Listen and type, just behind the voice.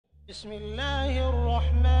بسم الله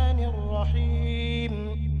الرحمن الرحيم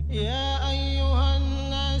يا أيها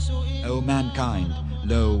الناس O mankind,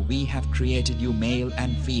 lo, we have created you male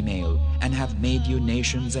and female, and have made you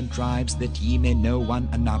nations and tribes that ye may know one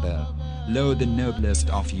another. Lo, the noblest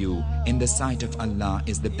of you in the sight of Allah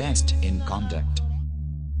is the best in conduct.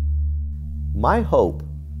 My hope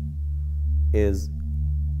is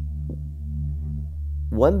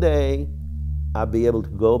one day I'll be able to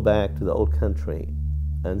go back to the old country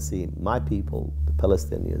and see my people, the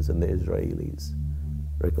Palestinians and the Israelis,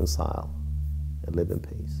 reconcile and live in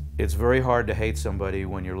peace. It's very hard to hate somebody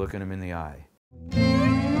when you're looking them in the eye.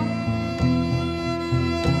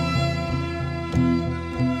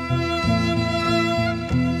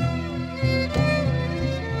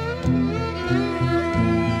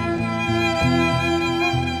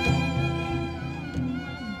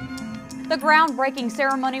 The groundbreaking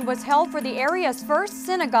ceremony was held for the area's first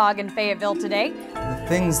synagogue in Fayetteville today. The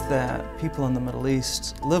things that people in the Middle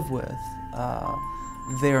East live with,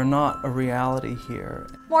 they are not a reality here.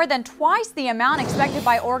 More than twice the amount expected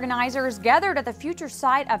by organizers gathered at the future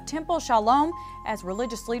site of Temple Shalom as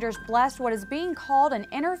religious leaders blessed what is being called an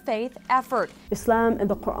interfaith effort. Islam and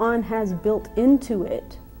the Quran has built into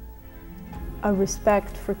it a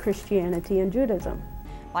respect for Christianity and Judaism.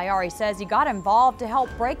 Bayyari says he got involved to help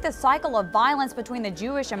break the cycle of violence between the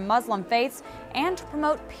Jewish and Muslim faiths and to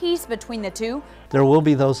promote peace between the two. There will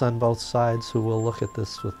be those on both sides who will look at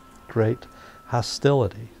this with great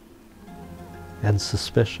hostility and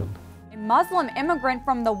suspicion. A Muslim immigrant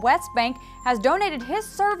from the West Bank has donated his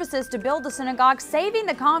services to build the synagogue, saving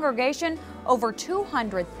the congregation over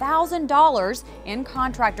 $200,000 in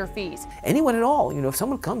contractor fees. Anyone at all, if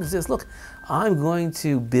someone comes and says, look, I'm going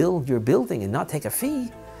to build your building and not take a fee,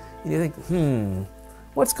 you think,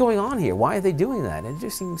 what's going on here? Why are they doing that? It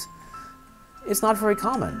just seems, it's not very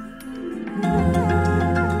common.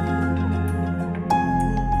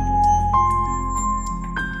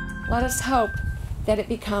 Let us hope that it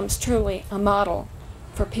becomes truly a model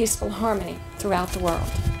for peaceful harmony throughout the world.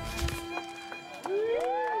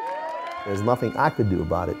 There's nothing I could do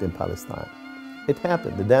about it in Palestine. It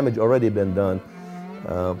happened. The damage already been done.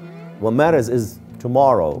 What matters is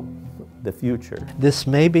tomorrow, the future. This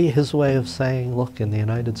may be his way of saying, look, in the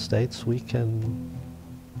United States, we can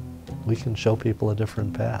show people a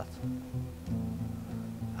different path.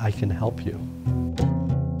 I can help you.